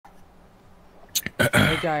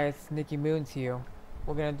Hey guys, Nicky Moons here.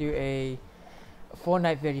 We're gonna do a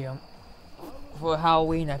Fortnite video for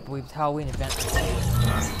Halloween. I believe it's Halloween event.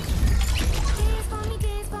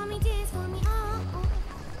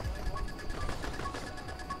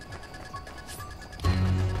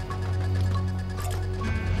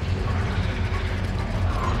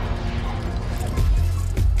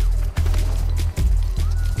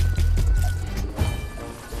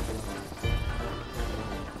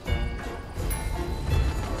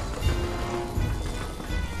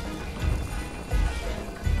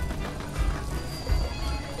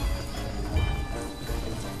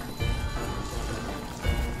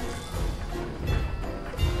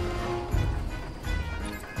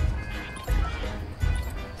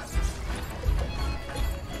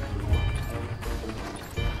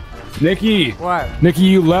 Nikki! What? Nikki,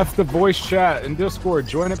 you left the voice chat in Discord.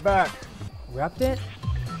 Join it back. Wrapped it?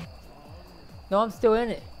 No, I'm still in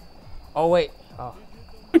it. Oh wait. Oh.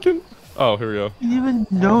 Oh, here we go. You didn't even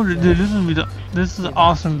know that this is an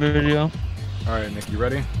awesome video. All right, Nikki,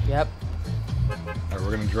 ready? Yep. All right,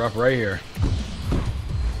 we're gonna drop right here,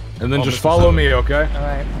 and then just follow me, okay? All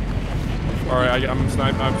right. All right, I'm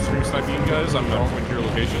stream sniping you guys. I'm going to your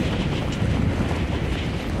location.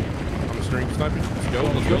 I'm stream sniping. Let's go.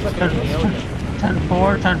 Let's go.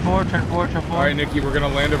 10-4, 10-4, 10-4, 10-4. All right, Nikki, we're gonna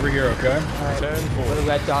land over here, okay? All right. 10-4. What do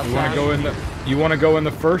red dots You wanna have? go in the? You wanna go in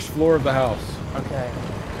the first floor of the house? Okay.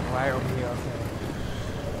 Right over here. Okay.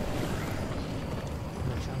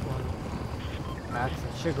 Actually,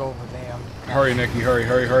 it should go over there. Hurry, Nikki! Hurry!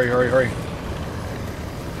 Hurry! Hurry! Hurry! Hurry!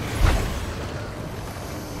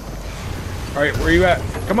 All right, where are you at?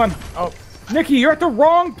 Come on! Oh, Nikki, you're at the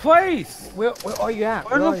wrong place. where are you at?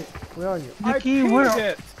 Where are you? Nikki, I where? pinned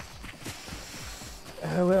it.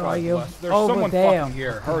 Where are you? There's Over someone there. fucking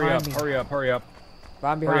here. Hurry Behind up! me. Hurry up! Hurry up!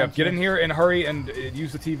 Right behind Hurry up! Get you. in here and hurry and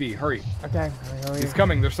use the TV. Hurry! Okay. Hurry. He's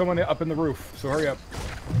coming. There's someone up in the roof. So hurry up.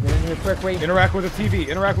 Get in here quickly. Interact with the TV.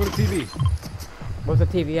 Interact with the TV. Where's the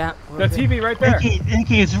TV at? The TV right there.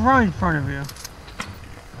 Nikki, it's right in front of you.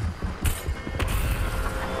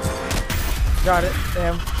 Got it.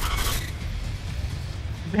 Damn.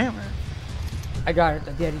 Damn it. I got it.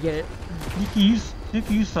 I did get it. Nikki,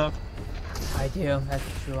 you suck. I do. That's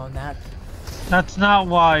true on that. That's not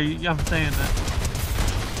why I'm saying that.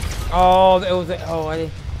 Oh, it was.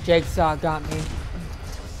 Jigsaw got me.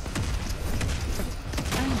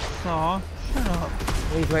 Saw. Shut up.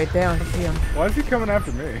 He's right there. I can see him. Why is he coming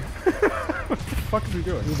after me? What the fuck is he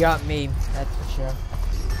doing? You got me. That's for sure.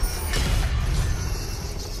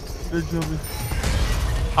 Good job.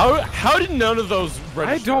 How did none of those register?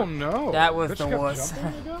 I don't know. That was Bitch the kept worst.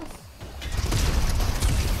 jumping, I guess?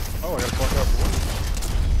 Oh, I gotta fuck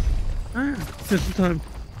up. Just the time.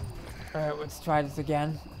 Alright, let's try this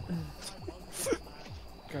again.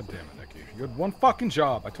 God damn it, Nikki. You had one fucking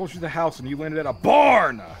job. I told you the house and you landed at a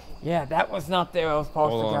barn! Yeah, that was not there I was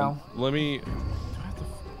supposed Hold to on. go. Let me. Do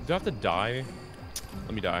I have to die?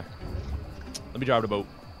 Let me die. Let me drive the boat.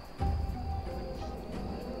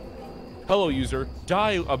 Hello, user.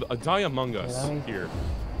 Die among us let me- here.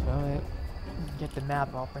 Alright. Get the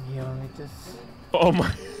map open here. Let me just. Oh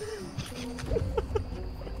my.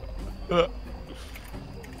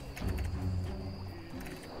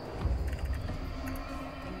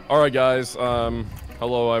 All right, guys.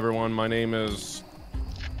 Hello, everyone. My name is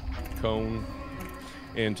Cone,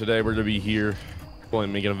 and today we're gonna be here,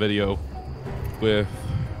 making a video with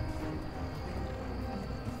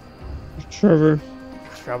Trevor.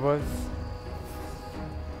 Troubles.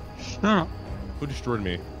 Shut up. who destroyed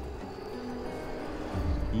me.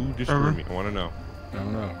 Who destroyed me? I want to know. I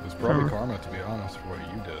don't know. It's probably karma, to be honest, for what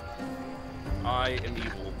you did. I am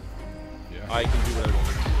evil. Yeah. I can do whatever I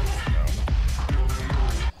want.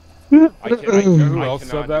 I You know who I else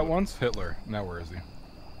cannot said that do it. once? Hitler. Now where is he?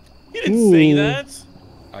 He didn't say that.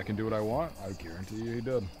 I can do what I want. I guarantee you he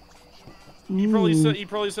did. He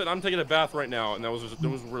probably said I'm taking a bath right now, and those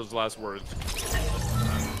were his last words.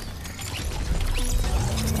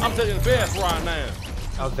 I'm taking a bath right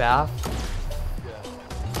now. A bath?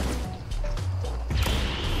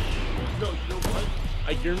 No, you know what?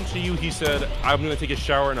 I guarantee you he said I'm gonna take a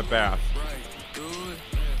shower and a bath.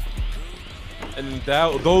 And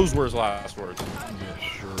those were his last words. Yeah,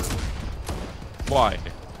 sure. Why?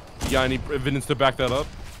 You got any evidence to back that up,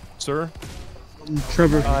 sir?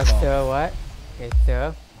 Trevor. So what? Okay,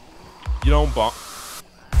 so. You don't bump.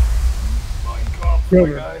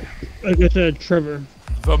 Trevor. Like I said, Trevor.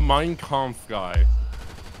 The Mein Kampf guy.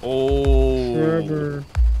 Oh. Trevor.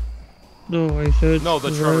 No, I said. No,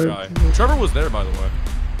 the Trevor guy. Trevor was there, by the way.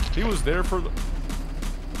 He was there for the.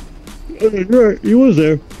 Right, he was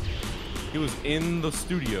there. He was in the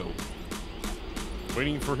studio.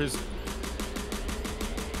 Waiting for his.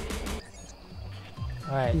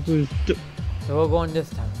 Alright. So we're going this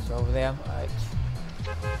time. So over there. Alright.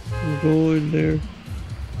 We're going there.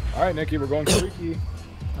 All right, Nikki, we're going freaky.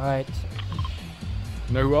 Alright.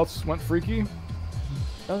 Know who else went freaky?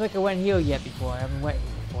 I don't think I went here yet before. I haven't went here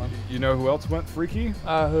before. You know who else went freaky?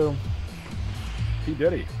 Who? P.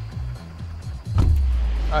 Diddy.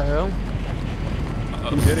 Who?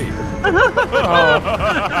 P. Diddy.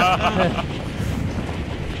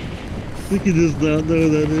 Nikki does not know who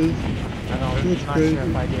that is. I don't know. I'm That's not crazy. sure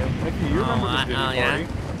if I do. Nikki, you remember the Diddy party?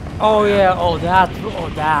 Oh yeah. Oh that. Oh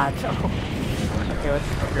that. Okay,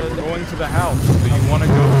 Okay, we're going to the house. So you want to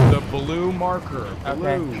go to the blue marker. Blue.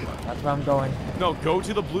 Okay, that's where I'm going. No, go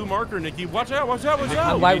to the blue marker, Nikki. Watch out! Watch out! Watch Nikki,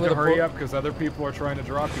 out! you Right need with to the hurry bull- up because other people are trying to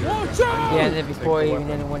drop you. Watch again. out! Getting it before Take the even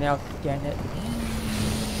weapon. anyone else is getting it.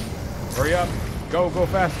 Hurry up. Go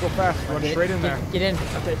fast, go fast. Run straight in there. Get in.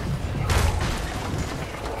 Okay.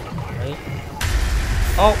 Wait.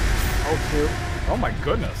 Oh. Oh shoot. Oh my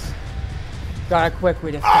goodness. Got it quick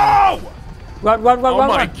with this guy. Oh! Run, Oh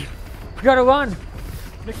my! run. You gotta run.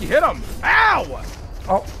 Nikki, hit him. Ow!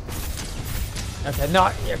 Oh. Okay,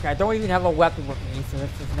 not. Okay, I don't even have a weapon with me, so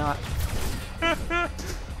this is not.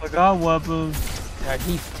 I got weapons. God,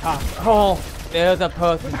 he's tough. Oh, there's a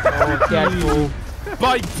person. Oh, Deadpool.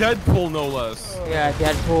 By Deadpool, no less. Yeah,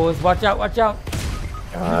 Deadpool. Watch out, watch out.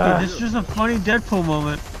 This is just a funny Deadpool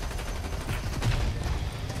moment.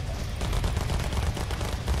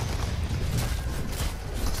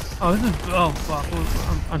 Oh, this is. Oh, fuck.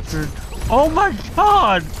 I'm scared. Oh my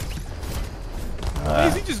god! Why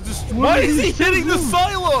is he just? Why is he hitting the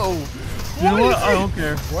silo? You know what? I don't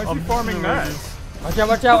care. Why is he I'm farming just gonna that? Watch out,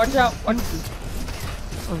 watch out, watch out.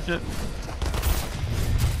 Oh shit.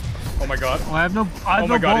 Oh my god. Oh, I have no Oh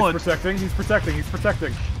my god, bullets. he's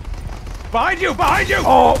protecting. Behind you!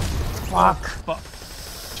 Oh, fuck. Fuck.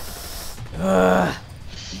 Alright,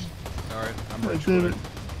 I'm I rage did quitting. it.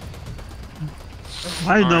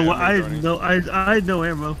 I know. Alright, I'm rejoining. I had no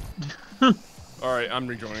ammo. All right, I'm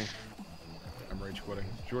rejoining. I'm rage quitting.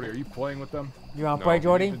 Jordy, are you playing with them? You wanna No. play, To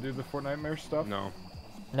Jordy? do the Fortnite stuff? No,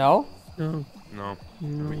 No? No. no,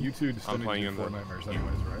 But you two still I'm need playing to do in the- Fortnite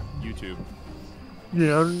anyways, right? YouTube.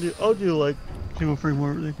 Yeah, I'll do like single frame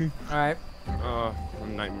more, Nikki. Alright.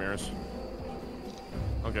 Nightmares.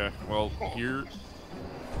 Okay, well here.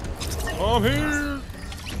 I'm here.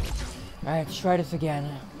 Alright, let's try this again.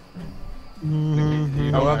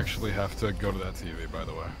 You don't Oh, actually have to go to that TV, by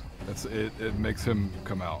the way. It makes him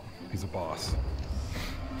come out. He's a boss.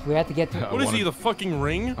 We have to get to. I What is he? wanted- The fucking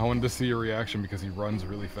ring? I wanted to see your reaction because he runs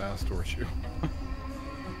really fast towards you.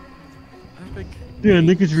 Epic. Yeah,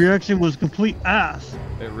 Nikki's reaction was complete ass.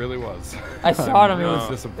 It really was. I saw him. It I was,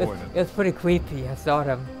 was disappointed. it was pretty creepy. I saw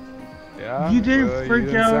him. Yeah. You didn't well, freak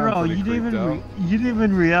didn't out sound at all. pretty You didn't creeped even out. you didn't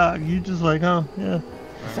even react. You just like, oh yeah.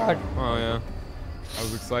 I saw it. Oh yeah. I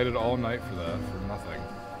was excited all night for that, for nothing.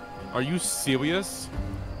 Are you serious?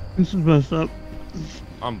 This is messed up.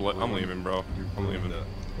 I'm leaving, bro. I'm leaving.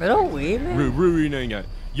 They don't leave me. Ruining it.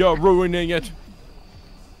 You're ruining it.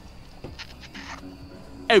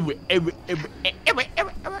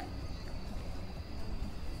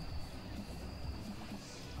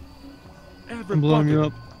 I'm blowing you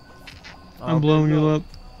up. I'm blowing you up.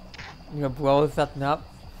 You gonna blow something up?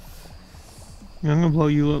 Yeah, I'm gonna blow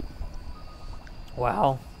you up.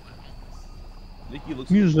 Wow. Nikki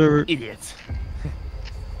looks You deserve it. idiot.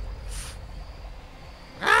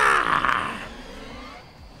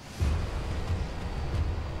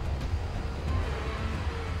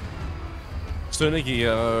 So Nikki,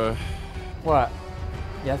 What?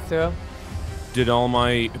 Yes, sir. did all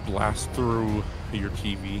my blast through your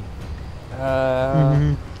TV?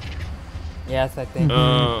 Mhm. Yes, I think.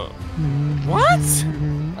 What?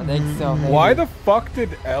 I think so. Maybe. Why the fuck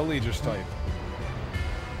did Ellie just type?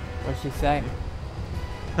 What'd she say?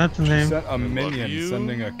 That's the She name. sent a minion you.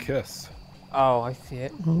 sending a kiss. Oh, I see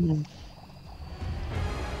it. Oh.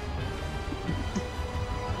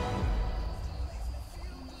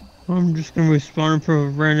 I'm just gonna respond for a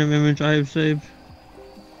random image I have saved.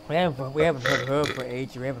 We haven't heard her for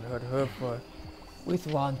ages. We haven't heard her for at least a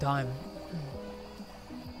long time.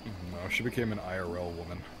 No, she became an IRL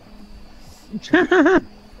woman.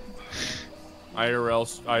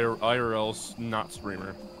 IRL's not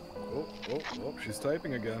streamer. Oh, she's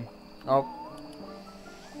typing again. Oh,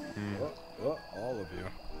 All of you.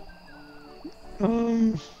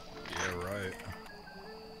 Yeah, right.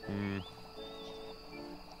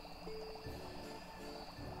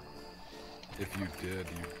 If you did,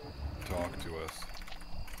 you talk to us.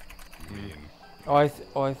 You mean.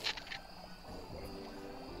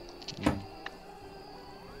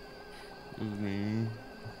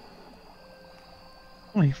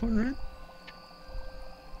 Wait for it.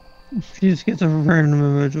 She just gets a random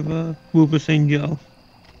image of a Whoopa saying yo.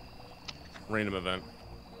 Random event.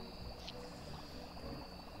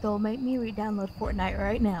 Don't make me re-download Fortnite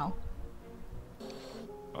right now.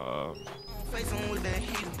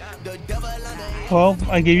 Well,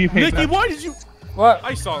 I gave you payback. Nikki, why did you? What?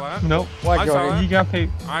 I saw that. Nope. What, I saw Jordan? that. You got paid.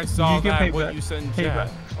 I saw You get that. payback. What you said in Payback.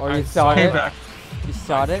 chat. Or you I saw it? Payback. You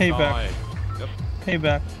saw it? Payback. Yep.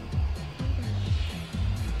 Payback.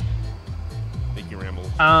 Nikki rambles.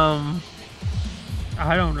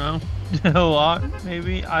 I don't know. A lot,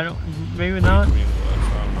 maybe. I don't. Maybe not.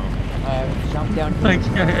 Alright, jump down here. Like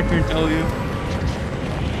I can tell you.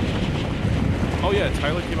 Oh yeah,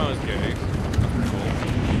 Tyler came out as gay. That's pretty cool.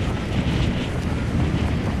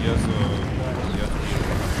 Yes,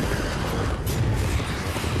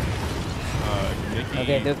 Nikki.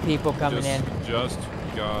 Okay, there's people coming in. Just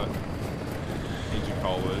got into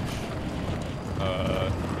college.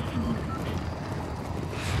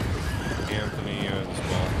 Anthony as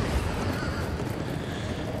well.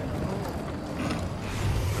 I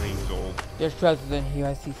think he's old. There's chests in here.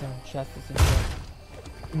 I see some chests in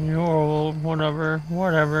here. You're old. Whatever.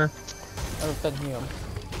 Whatever. I was done here.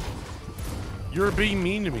 You're being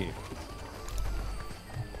mean to me.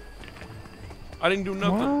 I didn't do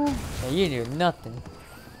nothing. Well, Yeah, you do nothing.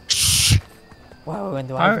 Wow, when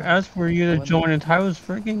do I I? asked for you to join and Ty was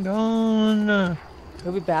freaking gone.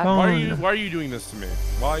 He'll be back. Come Why are you doing this to me?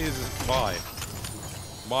 Why is it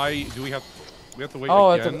why do we have to wait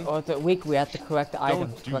Oh, again? it's a week. We have to correct the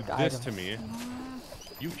items. Don't do Correct the this items. to me.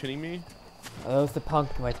 You kidding me? Oh, there's the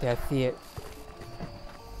pumpkin right there. I see it.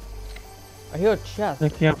 I hear a chest.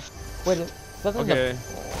 Like, yeah. Wait, there's something Okay. in the,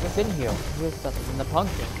 what's in here? Here's something in the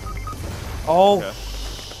pumpkin. Oh, Okay.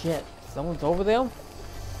 shit. Someone's over there?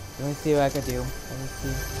 Let me see what I can do. Let me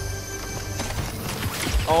see.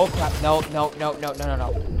 Oh, crap. No. Watch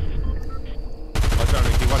out,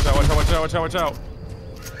 Nikki. Watch out.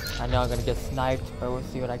 I know I'm gonna get sniped, but we'll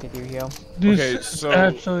see what I can do here. This Okay, is so-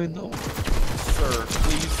 actually the Sir,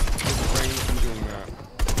 please refrain from doing that.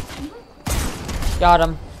 Got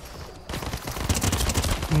him.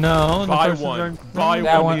 no. The Buy person one. joined- Buy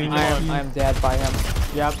That one. one, I am dead by him.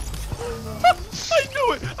 Yep. I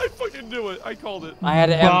knew it! I fucking knew it! I called it. I had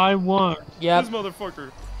to Buy one. Yep. This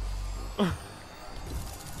motherfucker.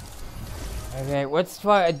 Okay, let's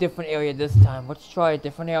try a different area this time. Let's try a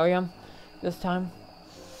different area this time.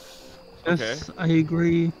 Yes, I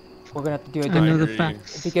agree. We're gonna have to do a I different know the agree.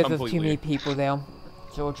 facts. because there's too Completely. many people there.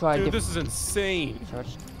 So we'll try a Dude, different. this is insane. Search.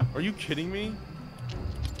 Are you kidding me?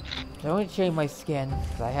 I want to change my skin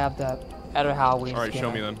because I have the other Halloween Alright, skin.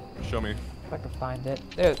 show me then. Show me. If I can find it.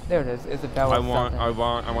 There it is. Isabella. I want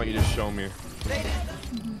something. you to show me.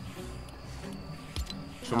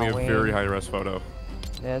 Show me a Halloween. very high res photo.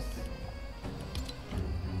 This.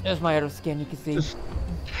 There's my other skin. You can see. Just-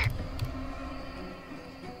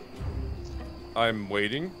 I'm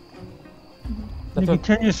waiting. That's You what,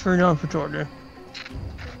 can turn your screen on for Jordan.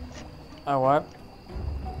 oh what?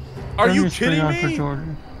 Are Turn you your screen kidding on for me?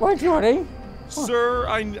 Jordan. What, Jordy? Sir,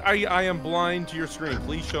 I am blind to your screen.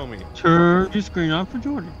 Please show me. Turn your screen on for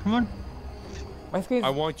Jordan. Come on. My screen's. I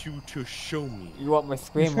want you to show me. You want my Your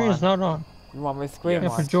screen screen on? is not on. You want my screen Yeah,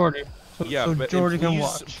 on? for Jordan. So, Yeah, so but Jordan please, can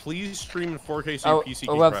watch. please stream in 4K so your PC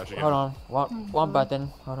can whoops, crash again. hold on. One button.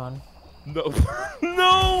 Hold on. No.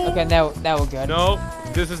 No. Okay, now we're good. No,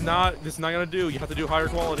 this is not gonna do. You have to do higher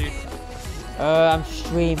quality. I'm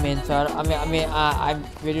streaming, so I'm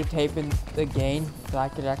videotaping the game, so I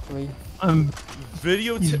could actually. I'm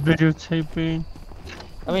Video. he's videotaping.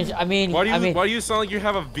 Why do you sound like you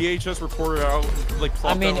have a VHS recorder out like? I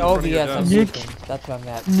plopped mean out in front of your OBS. I'm desk? Nick. using. That's what I'm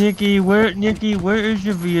at. Nikki, where is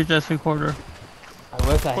your VHS recorder? I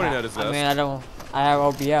wish I Pointing had. at his I mean, desk. I have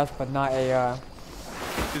OBS, but not a.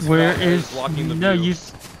 His Where fat head is blocking the no view. you?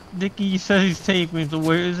 Nikki, you said he's taping. So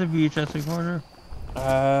where is the VHS recorder?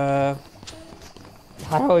 I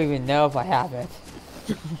don't even know if I have it.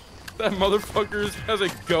 That motherfucker has a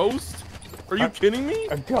ghost? Are you kidding me?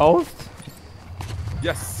 A ghost?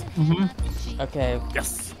 Yes. Mm-hmm. Okay,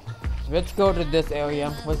 Yes. let's go to this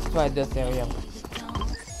area. Let's try this area.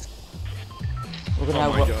 We're gonna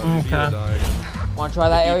Oh have. my god, he's gonna die again. Want to try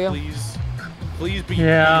that Nikki, area? Please be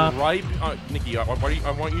Yeah. right. Nikki, I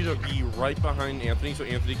want you to be right behind Anthony so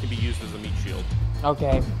Anthony can be used as a meat shield.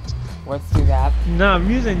 Okay, let's do that. No, I'm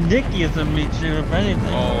using Nikki as a meat shield, if anything.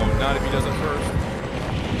 Oh, not if he does it first.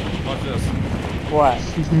 Watch this. What?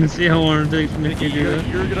 Let's see how long it takes Nikki, Nikki to do you're, it.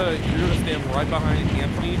 you're gonna stand right behind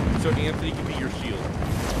Anthony so Anthony can be your shield.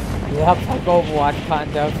 Yep, like Overwatch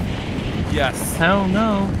kind of. Yes. Hell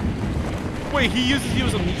no. Wait, he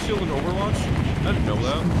uses a meat shield in Overwatch? I didn't know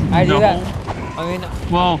that. I do No. that. I mean,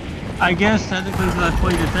 Well, I guess technically because I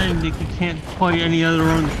played the thing, Nick, you can't play any other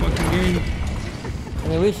role in the fucking game.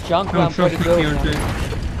 at least junk No, I'm pretty trust good me, with them.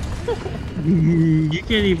 RJ. You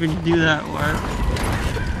can't even do that, Mark.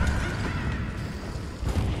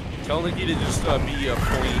 Tell Nicky to just be a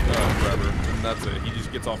point grabber, and that's it. He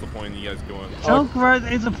just gets off the point and you guys go in. Jump right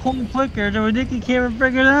is a point clicker, so Nicky can't even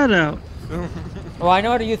figure that out. Well, I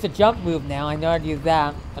know how to use the jump move now. I know how to use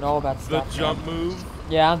that and all that The stuff. jump move.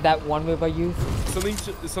 Yeah, that one move I use.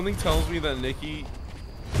 Something tells me that Nicky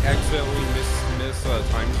accidentally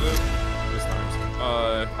times it.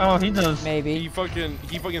 Oh, he does. Maybe. He fucking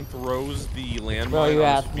throws the landmine Well, you on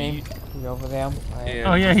asked his me. feet. You over there. Right. And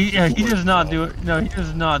Oh yeah, he just does not do himself. it. No, he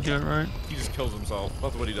does not do it right. He just kills himself.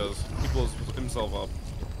 That's what he does. He blows himself up.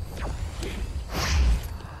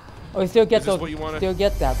 Oh, you still get Is this those. what you wanna- Still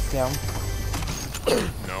get that still.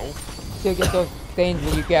 No. Still get those things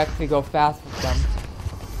where you can actually go fast with them.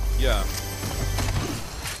 Yeah.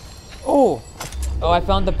 Oh, I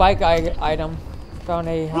found the bike item. Found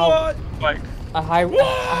a What? Bike. a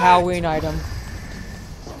Halloween item.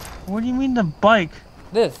 What do you mean the bike?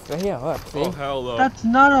 This right here. Look, see? Oh hell no. That's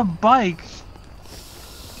not a bike.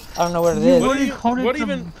 I don't know what it You is. What What, do you call it what the-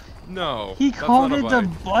 even? No. He that's called not a it the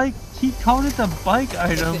bike. bike. He called it the bike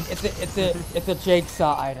item. It's a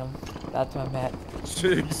jigsaw item. That's what I meant.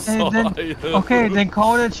 Jigsaw And then, item. okay, then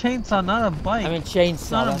call it a chainsaw, not a bike. I mean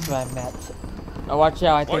chainsaw. Not a- That's what I meant. Oh, watch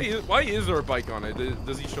out! I think Why is there a bike on it?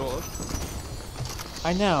 Does he show up?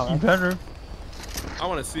 I know. You better. I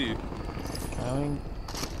want to see. I mean,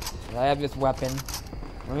 I have this weapon.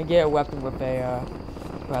 Let me get a weapon with a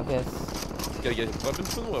grab this. Gotta get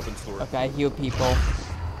weapons from the weapon store. Okay, I heal people.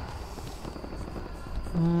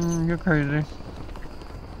 You're crazy.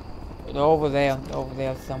 They're over there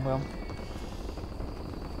somewhere.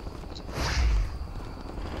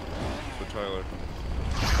 For Tyler.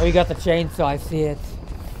 Oh, you got the chainsaw. I see it.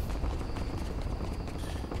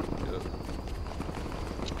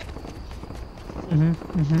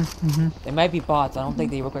 They might be bots. I don't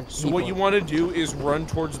think they look like So people. what you want to do is run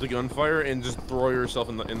towards the gunfire and just throw yourself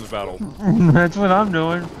in the battle. That's what I'm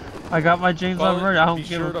doing. I got my chainsaw ready. I don't Be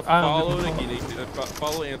give sure a. to I follow don't give a Nicky.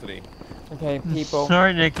 Follow Anthony. Okay, people.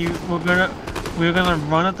 Sorry, Nicky. We're gonna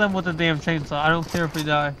run at them with the damn chainsaw. I don't care if we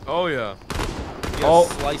die. Oh yeah. Oh.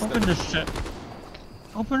 Slice Open them. this shit.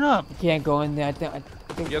 Open up. You can't go in there. I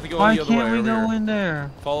think You have to go Why the other way. can't we over go here. in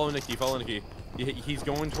there? Follow Nicky. Follow Nicky. He's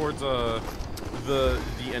going towards the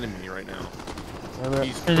enemy right now.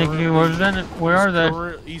 He's Hey, Nicky, where are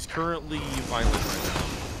they? He's currently violent right now.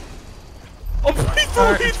 Oh, he threw,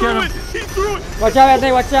 Alright, he let's threw get it! him. He threw it! Watch out,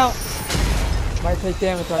 Anthony! Watch out! Might take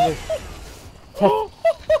damage on this.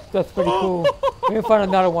 That's pretty cool. Let me find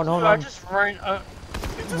another one. Hold I on. just ran.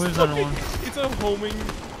 It's Where's just the other one? It's a homing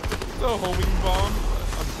bomb.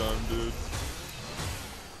 I'm done, dude.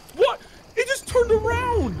 What? It just turned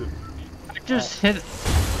around! I just hit it.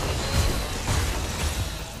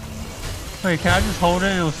 Wait, can I just hold it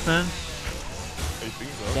and it'll spin? I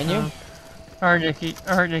think so. Can you? Alright, Nicky.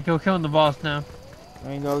 Alright, Nicky. We're killing the boss now.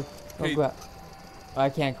 Let me go Hey. grab. I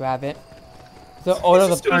can't grab it. So, oh, It's no,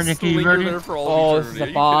 just the, gonna Alright, Nicky, you linger ready? there for all oh, of this is eternity. the Are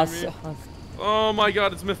you boss. kidding me? Oh my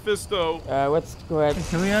god, it's Mephisto. Let's go ahead.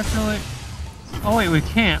 Can we actually? Oh wait, we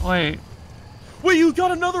can't. Wait. Wait, you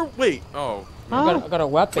got another. Wait. Oh. I got a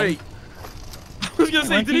weapon. Wait. I was gonna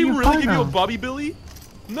say, Why did can't he you really find give you a him? Bobby Billy?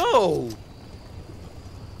 No.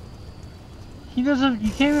 He doesn't.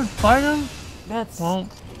 You can't even fight him. That's. Well,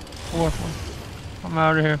 fourth one. I'm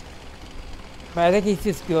out of here. But I think he's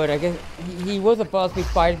just good. I guess he was a boss we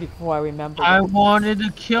fighted before. I remember. I wanted to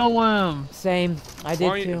kill him. Same. I did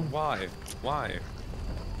Why? too. Why? Why?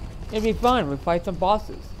 It'd be fun. We fight some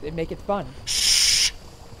bosses. They make it fun. Shh.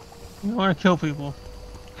 You want to kill people.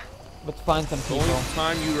 Let's find some The people. only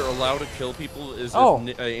time you are allowed to kill people is Oh.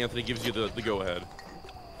 if Anthony gives you the go-ahead.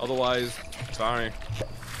 Otherwise, sorry.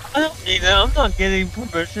 I don't need that. I'm not getting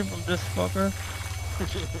permission from this fucker.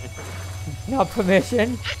 No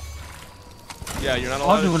permission. Yeah, you're not I'll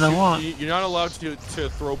allowed do to what I shoot- want. You're not allowed to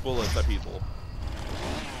throw bullets at people.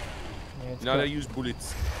 Yeah, it's You're not good. to use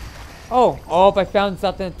bullets. Oh, I found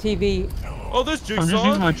something on TV. Oh, there's I'm just using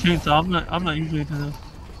Jigsaw. my chainsaw. I'm not using it to this.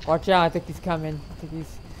 Watch out, I think he's coming. I think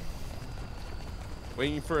he's.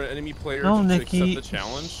 Waiting for an enemy player No, to Nicky. accept the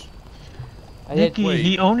challenge. I did. Nicky, Wait.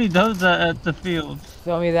 he only does that at the field.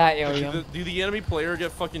 Show me that, Do Yo-Yo. the enemy player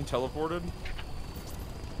get fucking teleported?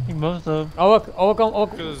 He must have. Oh look!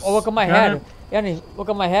 Look at my Got head. him. Yanni, look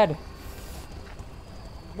at my head.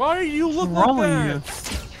 Why do you look What's wrong like with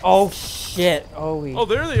that? Oh shit! Holy. Oh,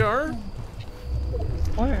 there they are.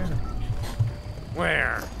 Where?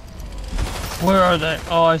 Where? Where are they?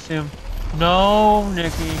 Oh, I see them. No,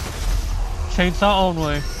 Nikki. Chainsaw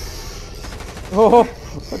only. Oh,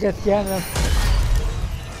 look at them.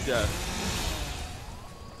 Yeah.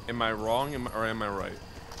 Am I wrong or am I right?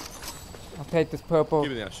 I'll take this purple.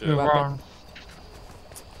 Give me that shit. You're weapon. wrong.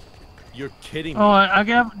 You're kidding me. Oh, I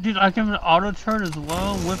can, dude, I can have an auto turn as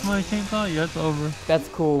well with my chainsaw. Yeah, it's over. That's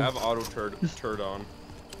cool. I have auto turd on.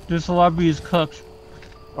 This lobby is cooked.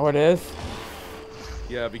 Oh, it is?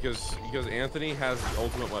 Yeah, because Anthony has the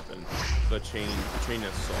ultimate weapon, the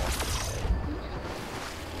chainless saw.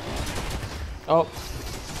 Oh.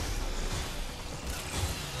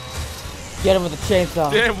 Get him with the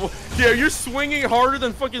chainsaw. Damn, yeah, you're swinging harder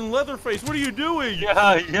than fucking Leatherface. What are you doing? Yeah,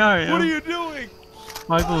 I am. What are you doing?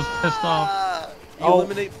 Michael's pissed off.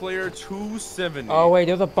 Eliminate player 270. Oh wait,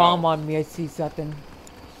 there's a bomb on me. I see something.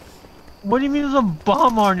 What do you mean there's a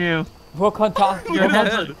bomb on you? We'll come talk to Look you. at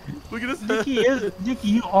his head. Look at his head. Nikki,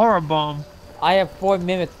 you are a bomb. I have 4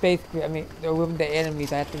 minutes basically. I mean, they're with the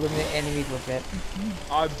enemies. I have to eliminate enemies with it.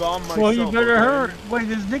 I bombed myself. Well, you better okay? hurt. Wait,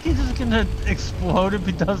 is Nikki just gonna explode if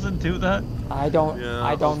he doesn't do that? I don't know.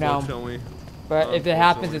 Unfortunately. But if it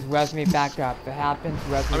happens, just res me back up. If it happens,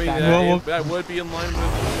 res me I mean, back up. that would be in line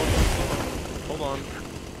with. Hold on.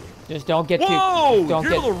 Just don't get too. Whoa! Don't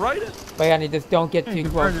You're get. able to write it? But Yanni, just don't get Hey, too you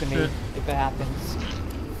close to burned me it. if it happens.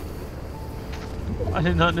 I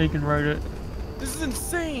did not know you can write it. This is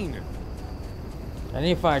insane. I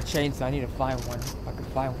need to find a chainsaw. I need to find one. If I can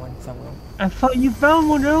find one somewhere. I thought you found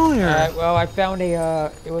one earlier. Well, I found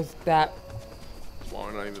a. It was that Well,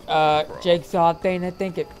 not even jigsaw thing. I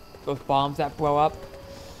think those bombs that blow up.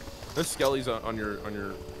 There's skellies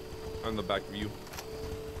on the back of you.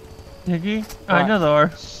 Nikki? I know there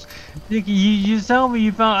are. Nikki, you tell me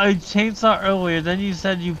you found a chainsaw earlier, then you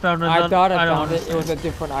said you found another. I thought I don't found it. It was understand. a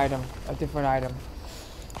different item. A different item.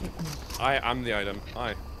 I'm the item.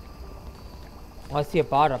 Hi. Oh, I see a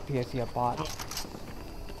bot up here. I see a bot.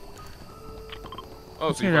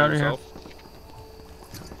 Oh, so you Get find outta here. yourself?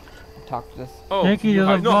 Talk to this. Oh, Nikki, there's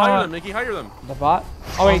a no, hire bot. them, Nikki, hire them. The bot?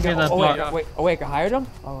 Oh wait, Okay, no, that oh wait, bot. wait, oh wait, I can hire them?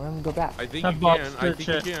 Oh, let me go back. I think That you bot's can. I good think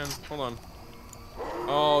shit. you can. Hold on.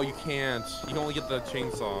 Oh, you can't. You can only get the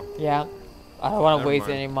chainsaw. Yeah. I don't want to Never waste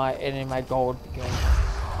mind. any of my gold. Because...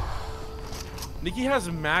 Nikki has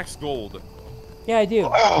max gold. Yeah, I do.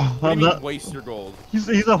 What do you mean waste your gold? He's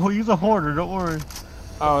a hoarder, don't worry.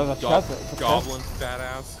 Oh, it's a chest. It's a chest. Goblin, fat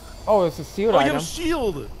ass. Oh, it's a sealed Oh, you item. have a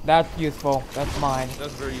shield. That's useful. That's mine.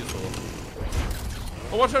 That's very useful.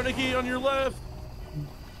 Oh, watch out, Nikki, on your left.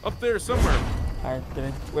 Up there somewhere. Alright,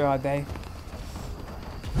 good. Where are they?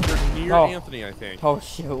 They're near Oh. Anthony, I think. Oh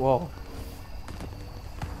shoot! Whoa.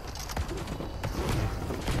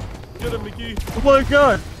 Get him, Nikki. Oh my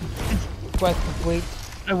god! Quest complete.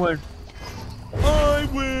 I win. I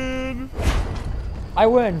win. I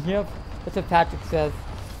win. Yep. That's what Patrick says.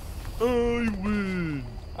 I win.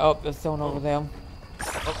 Oh, there's someone over there.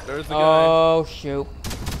 Oh, there's the guy. Oh shoot.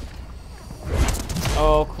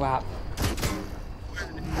 Oh crap.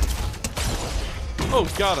 Oh,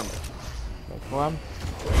 got him. Wait for him.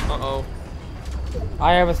 Uh-oh.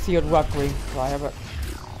 I have a sealed rugby, so I have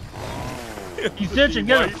a. He's ditching,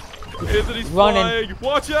 get him! Anthony's Running. flying.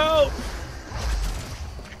 Watch out.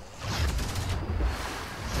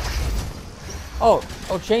 Oh,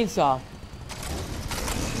 chainsaw.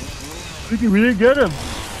 Nikki, we didn't get him!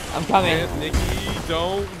 I'm coming. Nikki,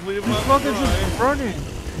 don't live He's up fucking right. just running!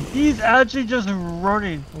 He's actually just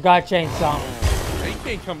running. Got a chainsaw.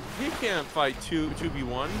 He can't fight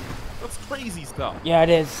 2v1. That's crazy stuff. Yeah, it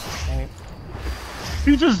is. Alright,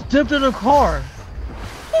 He just dipped in a car.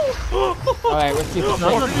 let's see. How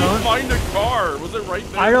No, did no. he find a car? Was it right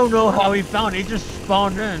there? I don't know how he found it. He just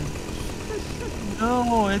spawned in.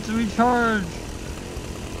 No, it's recharged.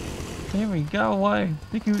 Damn, he got away.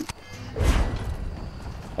 Nikki,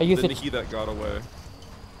 I used The to. Nikki that got away.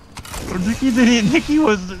 Nikki didn't.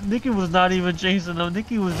 Nikki was not even chasing him.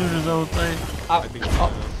 Nikki was doing his own thing. I think he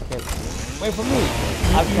Oh, did. okay. Wait for me.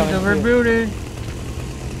 I'm Nikki, coming never too. rebooted.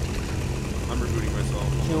 I'm rebooting myself.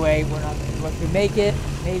 2-8. We're not. Once we make it,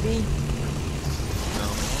 maybe. No.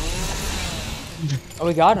 Oh,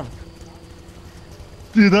 we got him.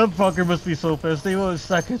 Dude, that fucker must be so pissed. He was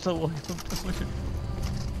seconds away from doing it.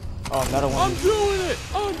 Oh, another one. I'm doing it!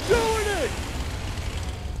 I'm doing it!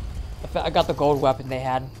 I got the gold weapon they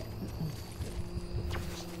had.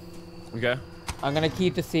 Okay. I'm gonna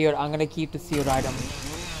keep the sealed. I'm gonna keep the sealed item.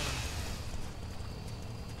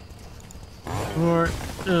 Alright,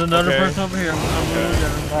 there's another Okay. person over here. I'm really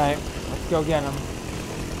down. All right, let's go get him.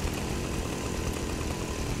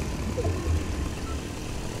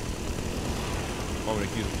 Oh,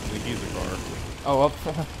 Nikki's the car. Oh, up.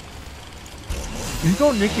 You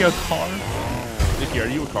call Nikki a car? Nikki, are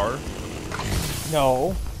you a car?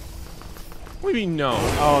 No. What do you mean no?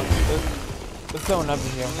 Oh, there's someone up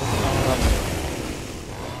in here.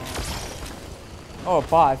 Oh, a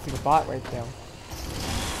bot. I see the bot right there.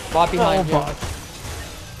 Bot behind you. Bot.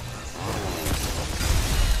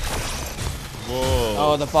 Whoa.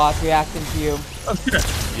 Oh, the bot's reacting to you. Oh shit.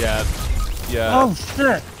 Yeah. Yeah. Oh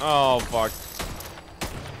shit. Oh fuck.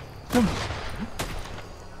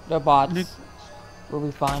 The bots Nick. will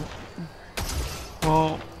be fine.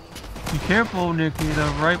 Well, be careful, Nikki. They're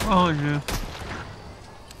right behind you.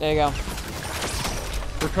 There you go.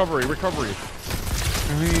 Recovery.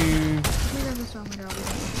 I mean,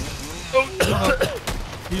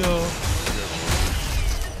 yo.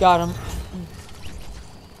 Got him.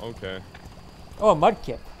 Okay. Oh, a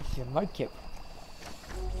mudkip. It's a mudkip.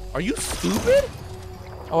 Are you stupid?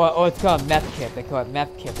 Oh, it's called meth kip. They call it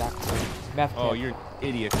meth kip, actually. Meth Oh, kip. you're an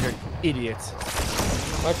idiot. You're an idiot.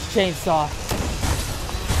 Let's chainsaw.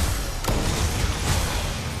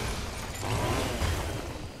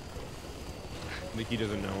 Nikki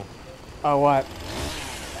doesn't know Oh, what?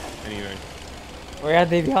 anything. Where are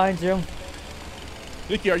they behind you?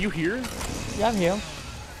 Nikki, are you here? Yeah, I'm here.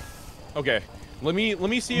 Okay. Let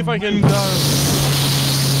me see if I can.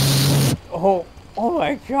 Oh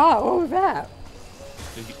my god, what was that?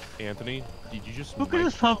 Nikki, Anthony, did you just Look at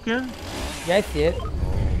this pumpkin. Yeah, I see it. Look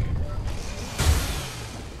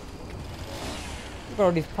at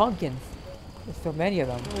all these pumpkins. There's so many of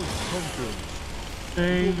them.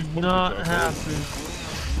 They not happy.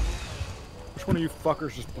 Which one of you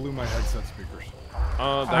fuckers just blew my headset speakers?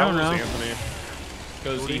 That don't was know. Anthony.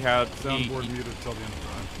 Because he had Soundboard muted till the end of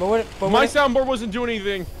time. But my soundboard wasn't doing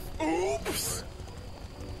anything. Oops!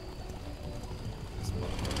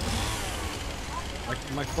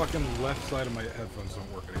 My fucking left side of my headphones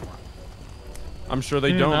don't work anymore. I'm sure they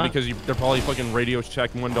Yeah, don't not- because they're probably fucking Radio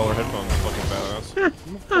Shack $1 headphones. Fucking badass.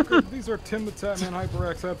 Motherfucker, these are Tim the Tatman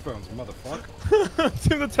HyperX headphones, motherfucker.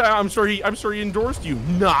 Tim the Tat, I'm sure he endorsed you.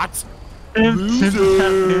 Not.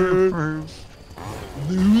 Loser.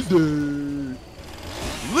 Loser.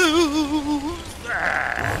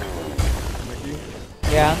 Mickey,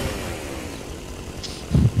 Yeah.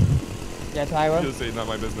 Yeah, Tyra. Just say not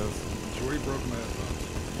my business. Jordy broke my headphones.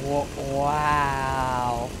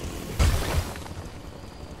 Wow.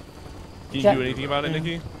 Can you Check- do anything about it,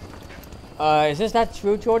 Nikki? Is this not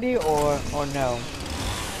true, Jordy, or no?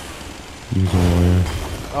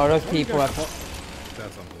 Oh, those people are.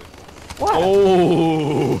 That's unbelievable. What?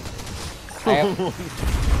 Oh. I-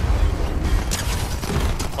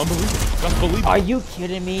 Unbelievable. That's believable. Are you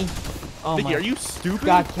kidding me? Oh Nikki, my. are you stupid?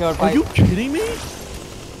 Got killed by. Are you kidding me?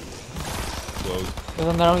 Close. There's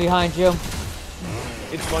another one behind you.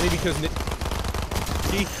 It's funny because Nikki.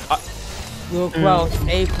 We were close.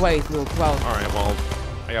 A place. We were close. All right, well,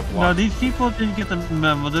 I got No, blocked. these people didn't get the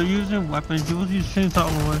memo. They're using weapons. You was using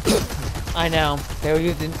chainsaw. I know. They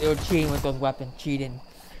were cheating with those weapons. Cheating.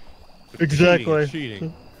 Exactly.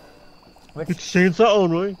 Cheating. It's chainsaw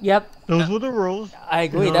only. Yep. Those were the rules. I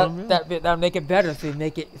agree. You know what I mean? That'll make it better. So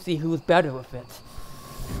you see who's better with it.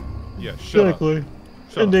 Yeah, shut up. Exactly.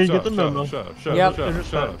 Shut And up, then shut get up, the shut memo. up, shut up, shut Yep. up, shut up,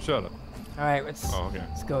 shut up, shut up. All right. Let's Oh, okay.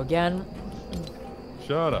 go again.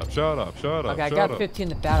 Shut up, shut up, shut up, Okay, I shut got up. 15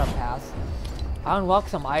 the battle pass. I unlocked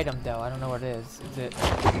some item though. I don't know what it is. Is it?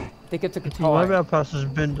 I think it's a My guitar. battle pass has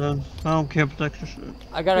been done. I don't care about the extra shit.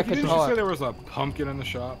 I got a Did you say guitar. there was a pumpkin in the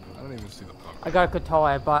shop? I didn't even see the pumpkin. I got a guitar.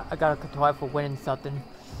 I got a guitar for winning something.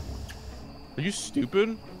 Are you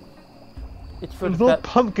stupid? It's for There's the no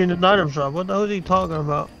pumpkin in the item shop. What the hell is he talking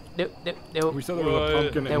about? We said there was a What?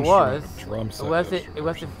 pumpkin There instrument, was. a drum It set. wasn't. It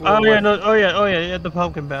wasn't for. Oh yeah, what- no, oh yeah, the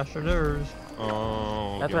pumpkin bastard. There it is.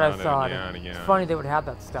 Oh, That's what I saw. Yeah, It's funny they would have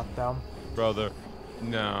that stuff though. Brother,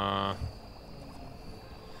 nah.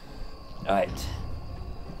 All right.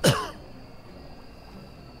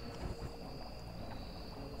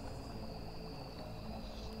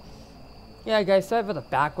 Yeah, guys, sorry for the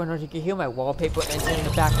background noise. You can hear my wallpaper engine in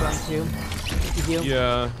the background too. You can hear.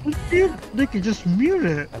 Yeah. You, Nicky, just mute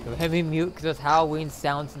it. Okay, let me mute because there's Halloween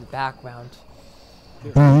sounds in the background. What the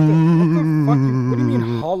fuck? What do you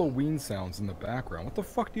mean Halloween sounds in the background? What the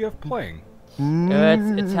fuck do you have playing?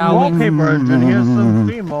 It's Halloween. Wallpaper engine. Here's some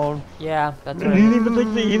theme mode. Yeah, that's You what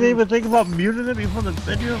didn't even think about muting it before the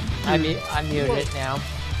video. I muted it now.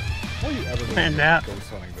 How are you ever And going to that. ghost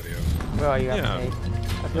hunting videos? Where are you Yeah. at, Nate?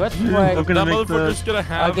 Okay, let's I'm play. gonna That make motherfucker's the. gonna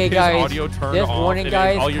have Okay, his guys. audio turned This off. warning, and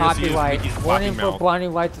guys. all you're gonna see is Copyright. Mickey's Warning fucking for mouth.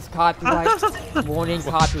 blinding lights is copyright. Warning,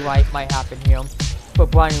 copyright might happen here for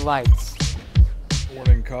blinding lights.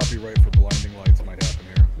 Warning, copyright for blinding lights might happen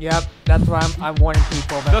here. Yep, that's why I'm warning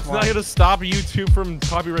people. That's why. not gonna stop YouTube from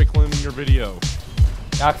copyright claiming your video.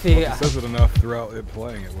 Actually, It says it enough throughout it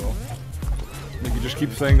playing, it will. Like, you just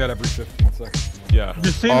keep saying that every 15 seconds. Yeah.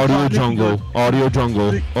 Just sing Audio Sonic jungle, again. audio jungle,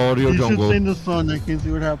 audio You should jungle, sing the Sonic and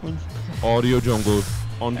see what happens. audio jungle,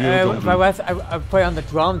 audio if I jungle. was, I play on the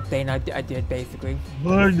drum thing. I did basically.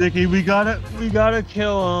 Alright, Nikki, we gotta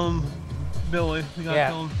kill Billy. We gotta kill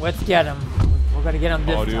Yeah, him. let's get him. We're gonna get him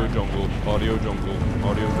this Audio time. jungle, audio jungle,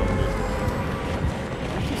 audio jungle.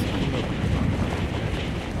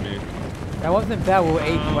 Me. That wasn't bad. We were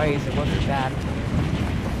 8 plays. It wasn't bad.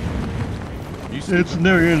 You see It's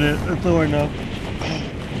never in it. That's all I know.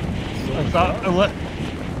 I thought unless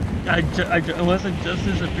it just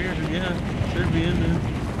disappeared, yeah, it should be in there.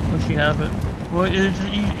 Unless you have it. Well, you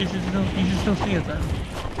should still see it then.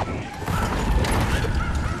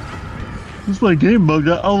 This is my game bugged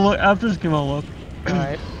out. I'll look after this game. I'll look. All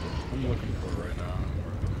right. I'm looking for it right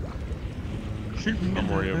now. Should be in I'm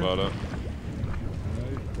worried there. about it.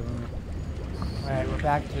 Alright, we're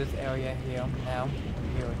back to this area here now.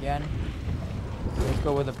 Here again. Let's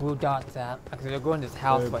go where the blue dot's at. Actually, they're going to this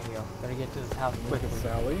house right here. Gotta get to this house Look quickly. at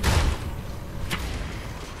Sally.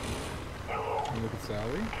 Look at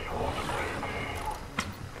Sally.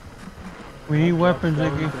 We need weapons,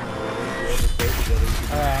 Nikki.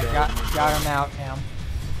 Alright, got him out now.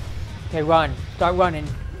 Okay, run. Start running.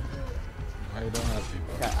 I don't have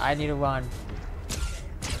people. Okay, I need to run.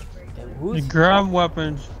 Okay, You who's... grab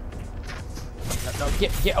weapons. No,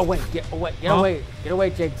 get away, get away, get Huh? away. Get away,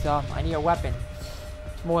 Jigsaw. I need a weapon.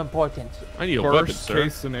 It's more important. I need a weapon, Worst sir.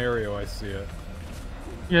 case scenario, I see it.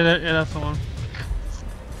 Yeah, that's the one.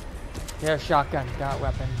 Get a shotgun, got a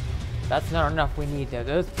weapon. That's not enough we need there.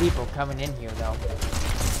 There's people coming in here though.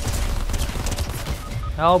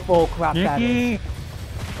 Oh bull crap that is. Nikki,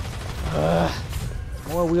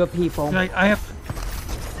 More real people. like I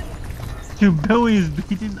have. Dude, Billy is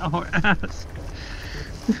beating our ass.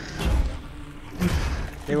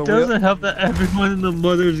 They It were doesn't help that everyone in the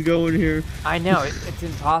mother's going here. I know, it's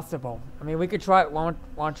impossible. I mean, we could try, want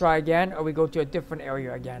to try again, or we go to a different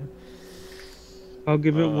area again. I'll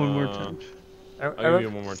give it one more time. Or I'll give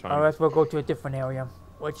you one more time. else we'll go to a different area,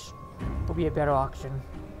 which will be a better auction.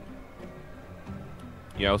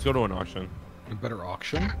 Yeah, let's go to an auction. A better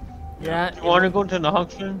auction? Yeah. You want to go to an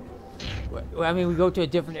auction? Well, I mean, we go to a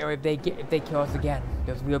different area if they kill us again.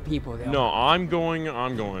 There's real people there. No, I'm going.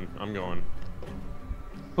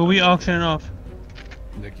 But we auction it off.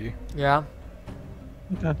 Nikki. Yeah.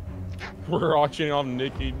 Okay. We're auctioning off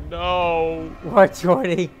Nikki. No. What,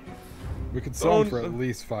 Jordy? We could sell them Don't- for at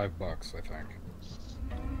least $5, I think.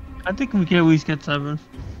 I think we can at least get 7.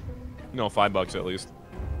 No, $5 at least.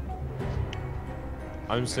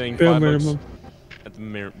 I'm saying Bare $5 minimum. at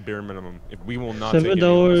the bare minimum. If we will not take any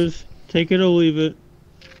less. $7. Take it or leave it.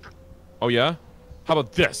 Oh yeah? How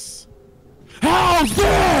about this? How's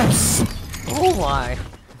this? Oh my.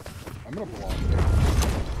 I'm gonna block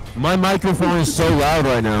it. My microphone is so loud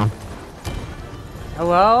right now.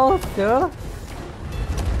 Hello, sir?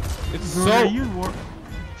 It's Jordan, so. are you in war?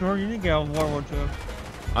 Jordan, you need to get out of World War II.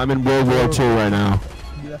 I'm in World War II right now.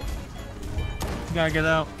 Yeah. You gotta get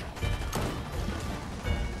out.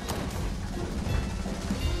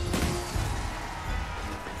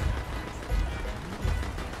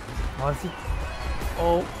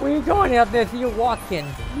 Oh, where you going out there? You're walking.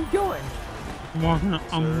 Where you going?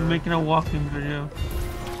 I'm making a walking video.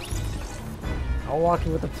 I'm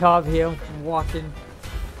walking with the tub here. I'm walking.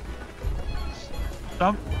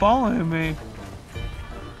 Stop following me.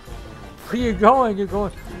 Where you going? You're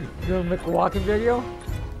gonna make a walking video?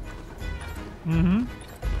 Mm-hmm.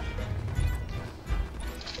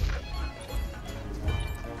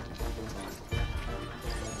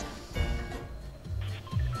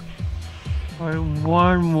 Alright,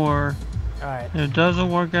 one more. Alright. If it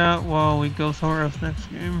doesn't work out, well, we go somewhere else next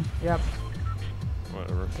game. Yep.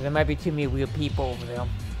 Whatever. There might be too many real people over there.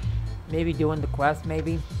 Maybe doing the quest,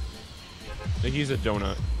 maybe? Nikki's a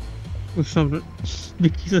donut. Or something.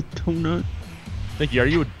 Nikki's a donut. Nikki, are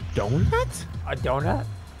you a donut? A donut?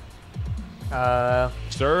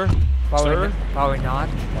 Sir? Probably, Sir? probably not.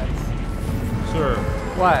 That's... Sir,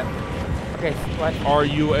 What? Okay, what? are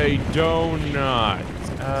you a donut?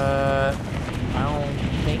 I don't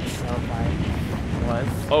think so if I was.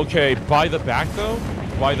 Okay, by the back though?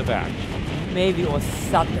 By the back. Maybe it was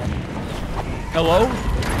something. Hello?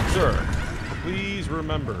 Sir, please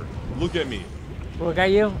remember. Look at me. Look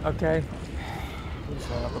at you? Okay. What's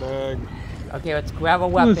happening? Okay, let's grab a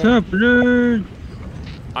What's weapon. happening?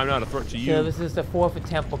 I'm not a threat to So you. this is the 4th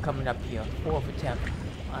attempt we're coming up here. 4th attempt.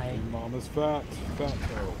 Mama's fat. Fat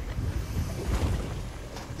toe.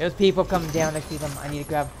 There's people coming down. I see them. I need to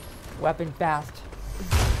grab weapon fast.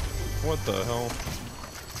 What the hell?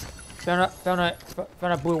 Found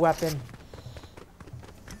a blue weapon.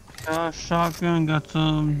 Got a shotgun, got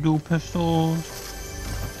some dual pistols.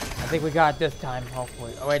 I think we got it this time,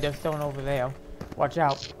 hopefully. Oh wait, there's someone over there. Watch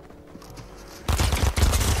out.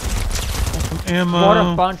 Some ammo. What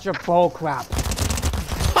a bunch of bullcrap.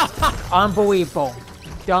 Unbelievable.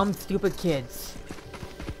 Dumb, stupid kids.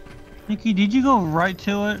 Nikki, did you go right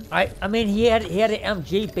to it? I mean, he had an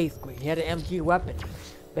MG basically. He had an MG weapon,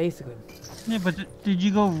 basically. Yeah, but did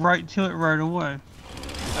you go right to it right away?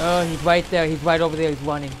 Oh, he's right there. He's right over there. He's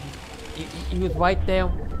running. He was right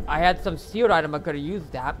there. I had some shield item. I could have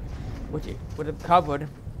used that, which it would have covered.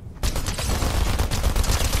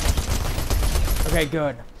 Okay,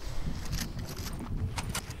 good.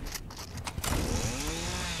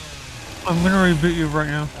 I'm gonna reboot you right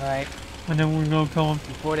now, All right. and then we're gonna kill him.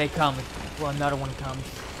 Before they come, before another one comes.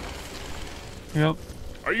 Yep.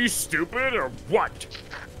 Are you stupid or what?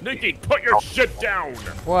 Nikki, put your shit down!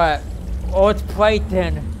 What? Oh, it's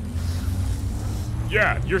Playton.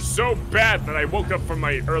 Yeah, you're so bad that I woke up from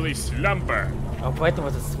my early slumber. Oh, Playton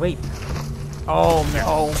was asleep. Oh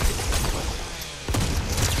no.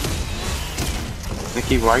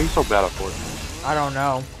 Nikki, why are you so bad at Fortnite? I don't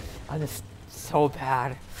know. I'm just so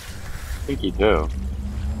bad. I think you do.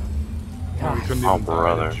 Yeah, we Gosh, couldn't Oh, even buy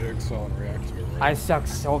brother. a jigsaw and react to it. Right? I suck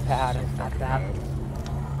so bad at that. Bad.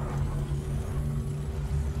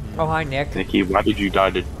 Oh, hi, Nick. Nikki, why did you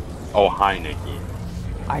die to... Oh, hi, Nikki.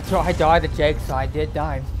 I died at Jake, so I did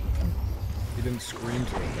die. He didn't scream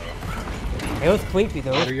to it though. It was creepy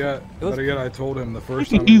though. Better yet, I told him the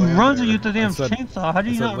first Nikki, time he we landed runs at there, you with the damn I said, chainsaw. How do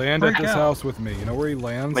I you said, not land break at this out? house with me. You know where he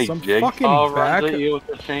lands? Wait, Some Jigsaw fucking runs back. at you with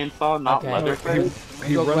a chainsaw, not Okay. Leatherface?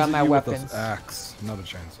 He Go runs grab at my you weapons. with an axe, not a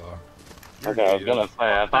chainsaw. Okay, I was gonna say,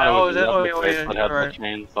 I thought Oh, it was is it? Oh, Leatherface yeah, that you're had right. the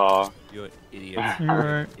chainsaw. You idiot. You're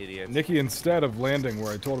right. Idiot. Nikki, instead of landing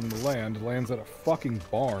where I told him to land, lands at a fucking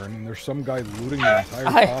barn, and there's some guy looting the entire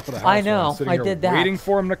top of the house. I while know, I'm sitting I here did that. waiting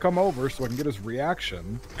for him to come over so I can get his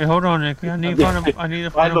reaction. Hey, hold on, Nikki. I need to find him. I need to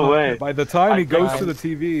By find the him. way, By the time he I goes think- to the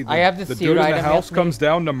TV, I have the the suit dude in the item, house yes, comes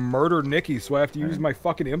down to murder Nikki, so I have to use my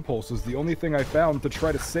fucking impulses, the only thing I found, to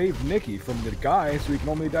try to save Nikki from the guy so he can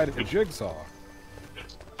only die to the jigsaw.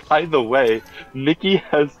 by the way, Nikki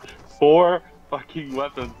has 4 fucking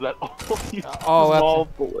weapons that only Oh, small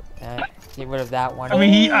bullets. Get rid of that one. I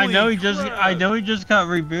mean, I know Holy he just, crap. I know he just got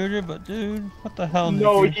rebooted, but dude, what the hell,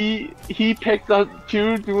 No, Nikki? he picked up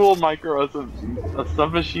 2 dual micro SMGs, a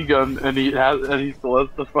submachine gun, and he still has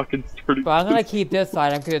the fucking sturdy. But I'm gonna keep this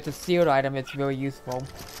item because it's a sealed item. It's really useful.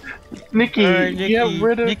 Nikki, Alright, Nikki, get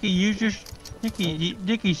rid of. Nikki, use your,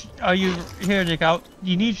 Nikki, are you here, Nick? Out?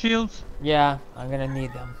 You need shields? Yeah, I'm gonna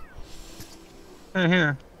need them.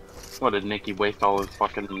 Here. What did Nikki waste all his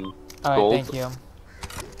fucking All right, gold? thank you.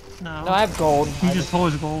 No. No, I have gold. He I just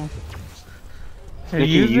holds gold. Here,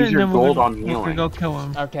 Nikki, use use it, your and then we're gold gonna, on we're gonna healing. go kill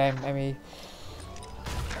him. Okay, maybe.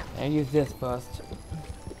 I'll use this first.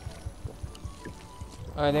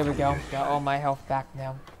 Alright, there we go. Got all my health back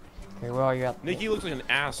now. Okay, where are you at? Nikki looks like an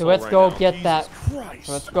asshole. So let's right go now. get Jesus that. Christ.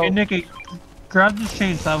 So let's go. Hey, Nikki, grab this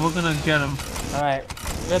chainsaw. We're gonna get him. Alright,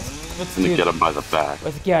 let's Let me do get him by the back.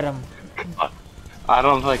 Let's get him. I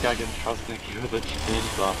don't think I can trust Nikki with a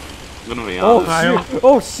chainsaw. I'm gonna be Oh honest. I don't- shoot!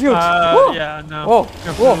 Oh shoot! Whoa! Yeah, no. Whoa,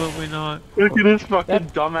 whoa. Absolutely not. Look at this fucking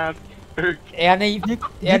That- dumbass. Annie, Nick,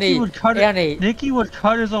 Annie, Nikki would cut Annie, it. Nikki would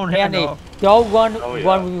cut his own hand Annie, off. don't run, Oh, yeah.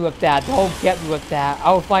 run with me with that. Don't get me with that.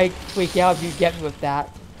 I'll freak out if you get me with that.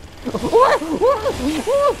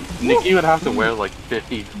 Nikki would have to wear like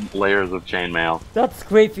 50 layers of chainmail. That's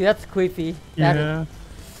creepy. That's creepy. That-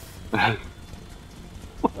 Yeah.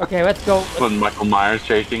 Okay, let's go. When Michael Myers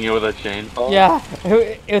chasing you with a chainsaw. Yeah,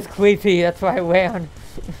 it was creepy. That's why I ran.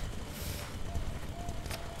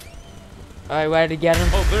 Alright, ready to get him?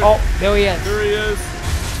 Oh, there he is. There he is.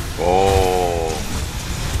 Oh.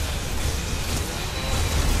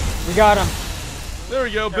 We got him. There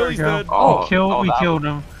we go. There we Billy's go. dead. Oh, We that killed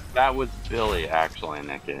him. That was Billy, actually,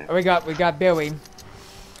 Nikki. We got Billy.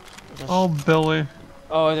 Oh, Billy.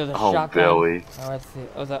 Oh, there's a Oh, shotgun. Billy. Oh, let's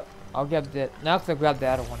see. I'll get the. Now, I'll grab the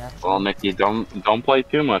other one. Actually. Well, Nikki, don't play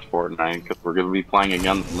too much Fortnite because we're gonna be playing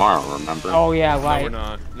again tomorrow. Remember? Oh yeah, No, right. we're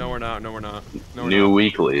not. No, we're not. No, we're not. No, we're New not.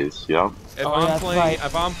 weeklies. Yep. If Oh, I'm that's playing, right.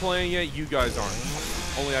 if I'm playing it, you guys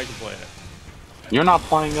aren't. Only I can play it. You're not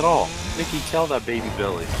playing at all. Nikki, tell that baby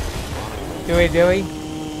Billy. Billy.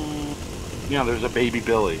 Yeah, there's a baby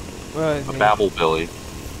Billy. Where is A he? babble Billy.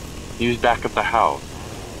 He was back at the house.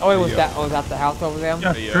 Oh, it was that. Oh, was that the house over there?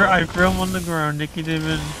 Yeah, Yeah. I threw him on the ground. Nikki didn't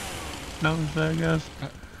even notice that, I guess.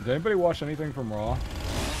 Did anybody watch anything from Raw?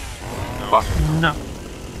 Fuck. No. Um,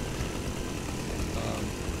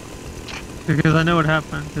 Because I know what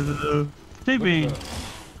happened. Because of the look at being. the-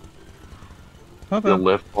 Okay. The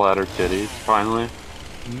lift pull out her titties, finally.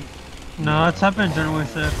 No, it's happened January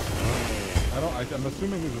 6th. I'm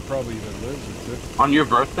assuming these are probably either lives or tits. On your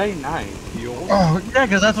birthday? Nice. Heels? Oh, yeah,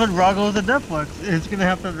 because that's when Raw goes to Netflix. It's gonna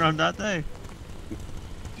happen around that day.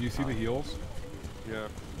 Do you see the heels? Yeah.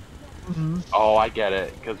 Oh, I get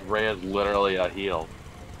it. Because Ray is literally a heel.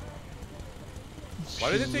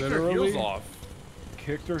 Why did they take their Literally heels off?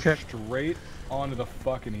 Kicked her straight onto the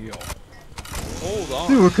fucking heel. Hold on.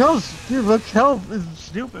 Dude, Raquel is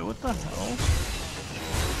stupid. What the hell?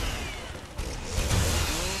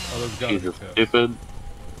 Oh, those guys She's are just pissed. stupid.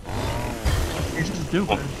 He's just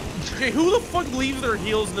stupid. Okay, who the fuck leaves their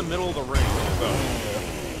heels in the middle of the ring?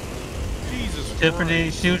 Jesus Tiffany,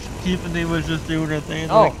 Christ. Tiffany was just doing her thing.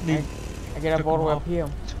 Oh, Like, I get up took all the them way off. up here.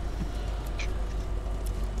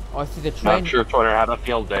 Oh, I see the train. Not sure Twitter had a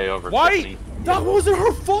field day over Why? Tiffany. That wasn't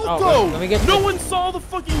her fault, Oh, though! let me get No the- one saw the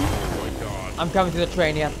fucking... Oh my god. I'm coming to the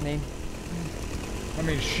train, Anthony. I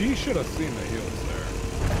mean, she should have seen the heels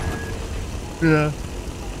there. Yeah.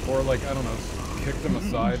 Or, like, I don't know, kick them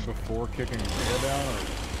aside before kicking Rhea down, or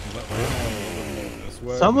let Rhea down a little bit this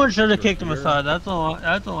way. Someone should have Or kicked him here. aside. That's all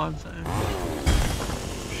I'm saying.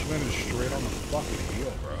 She landed straight on the fucking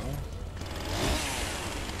heel, bro.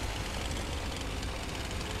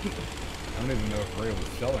 I don't even know if Rhea was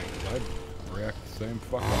selling, because I'd react the same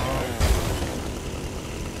fucking way.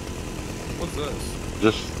 What's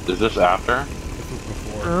this? Is this after? This was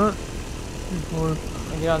before.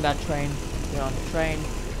 Before. Get on that train. Get on the train.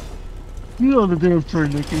 You on the damn train,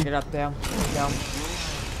 Nikki. Get up there. Down.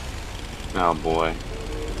 Oh boy.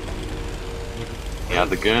 Look at Yeah,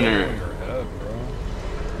 the Rhea's Gunner. swallowing her head,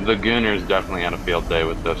 bro. The Gunners definitely had a field day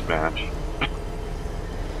with this match.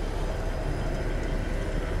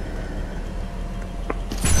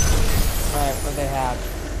 Alright, what do they have?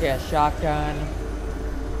 Yeah, shotgun.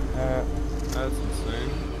 That's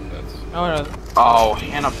insane. That's, Oh no. Oh,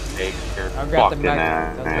 Hannah Baker. I'll grab the Fucking mag.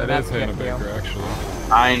 ass. That's that is the Hannah deal. Baker, actually.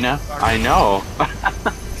 I know. I know.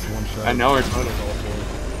 It's one shot. I know her. It's all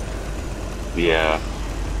for Yeah.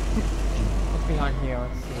 What's behind here?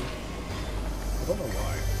 Let's see. I don't know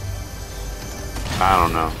why. I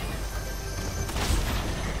don't know.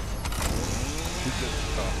 She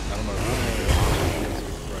just, I don't know.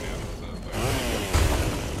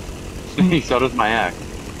 So does my ex.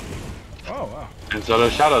 Oh, wow. And so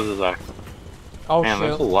does Shadow's ex. Oh Man,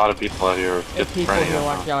 there's a shoot. lot of people out here with There's people schizophrenia. here,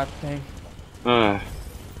 watch out, I think. Uh, I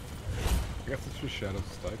guess it's just Shadow's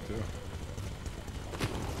type, too.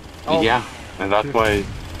 Oh. Yeah, and that's why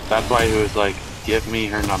he was like, give me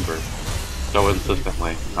her number. So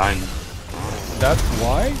insistently. That's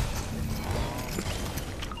why?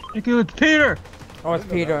 Nikki, it's Peter! Oh, it's I didn't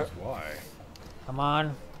know Peter. that was why. Come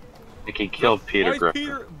on. He killed Peter Why is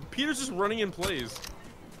Griffin. Peter's just running in plays.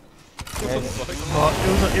 What Yeah. the fuck?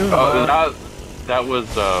 It was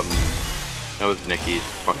Oh, that was Nikki's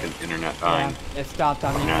fucking internet Yeah, dying. it stopped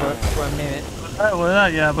on me Yeah. for a minute.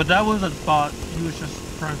 yeah, but that was a spot. He was just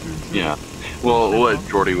trying to. Yeah. Well, what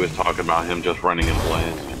Jordy was talking about, him just running in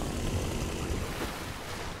plays.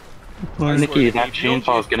 Nikki, that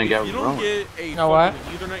chainsaw is gonna get If you don't ruined. get a know what?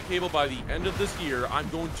 fucking Ethernet cable by the end of this year, I'm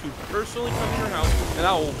going to personally come to your house and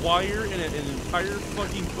I will wire in an entire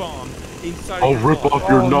fucking bomb inside I'll your rip wall. off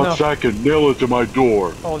your Oh, no. nutsack and nail it to my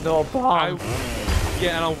door. Oh no, bomb.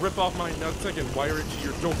 Yeah, and I'll rip off my nutsack and wire it to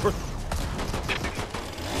your door.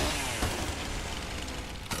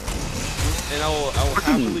 And I will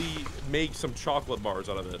happily make some chocolate bars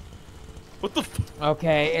out of it. What the fuck?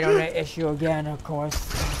 Okay, internet issue again, of course.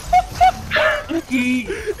 Nikki!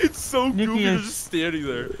 It's so Nikki goofy to is- just standing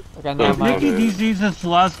there. Okay, never mind. Nikki DC's this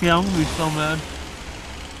last game, I'm gonna be so mad.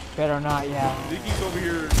 Better not, yeah. Nikki's over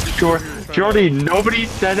here. Nikki's over here trying Jordy, nobody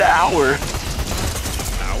said hour.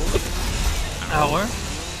 Hour?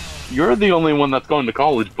 You're the only one that's going to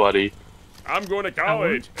college, buddy. I'm going to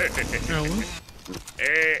college.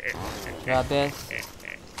 Got this.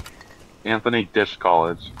 Anthony Dish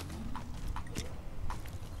College.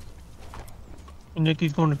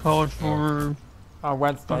 Nikki's going to college for... On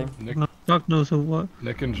Wednesday. Nick, No, fuck knows who what.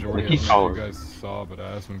 Nick and Jordy, I Nicky don't know if Collins. you guys saw, but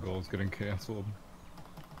Asmongold's getting canceled.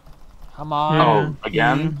 Come on. Oh,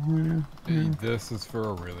 again? This is for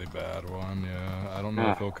a really bad one, yeah. I don't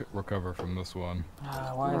know if he'll recover from this one.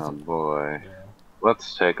 Why is Oh it? boy.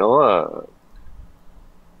 Let's take a look.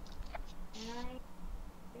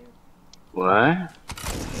 What?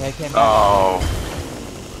 They came back. Oh.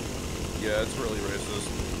 Yeah, it's really racist.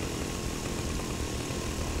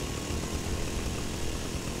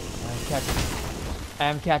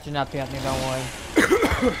 I'm catching up, Anthony, don't worry.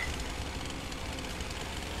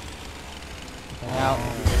 Get out.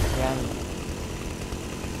 Again.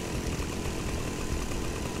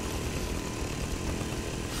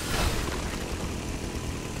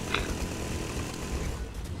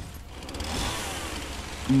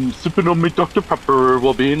 Sipping on my Dr. Pepper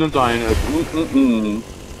while being a diner.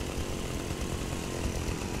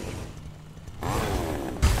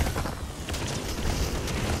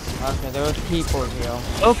 Okay, there's people here.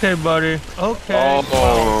 Okay, buddy. Okay.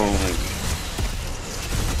 Oh.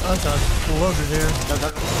 I got exploded here.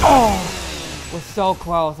 Oh! We're so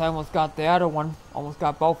close. I almost got the other one. Almost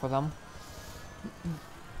got both of them.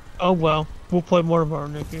 Oh well. We'll play more tomorrow,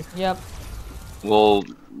 Nikki. Yep. We'll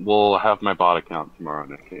have my bot account tomorrow,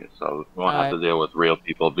 Nikki, so we won't have to deal with real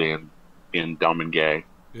people being dumb and gay.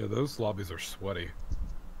 Yeah, those lobbies are sweaty.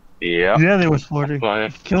 Yeah. Yeah, they were flirty.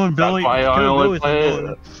 Killing Billy.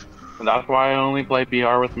 That's why I only play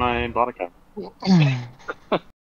BR with my bot account.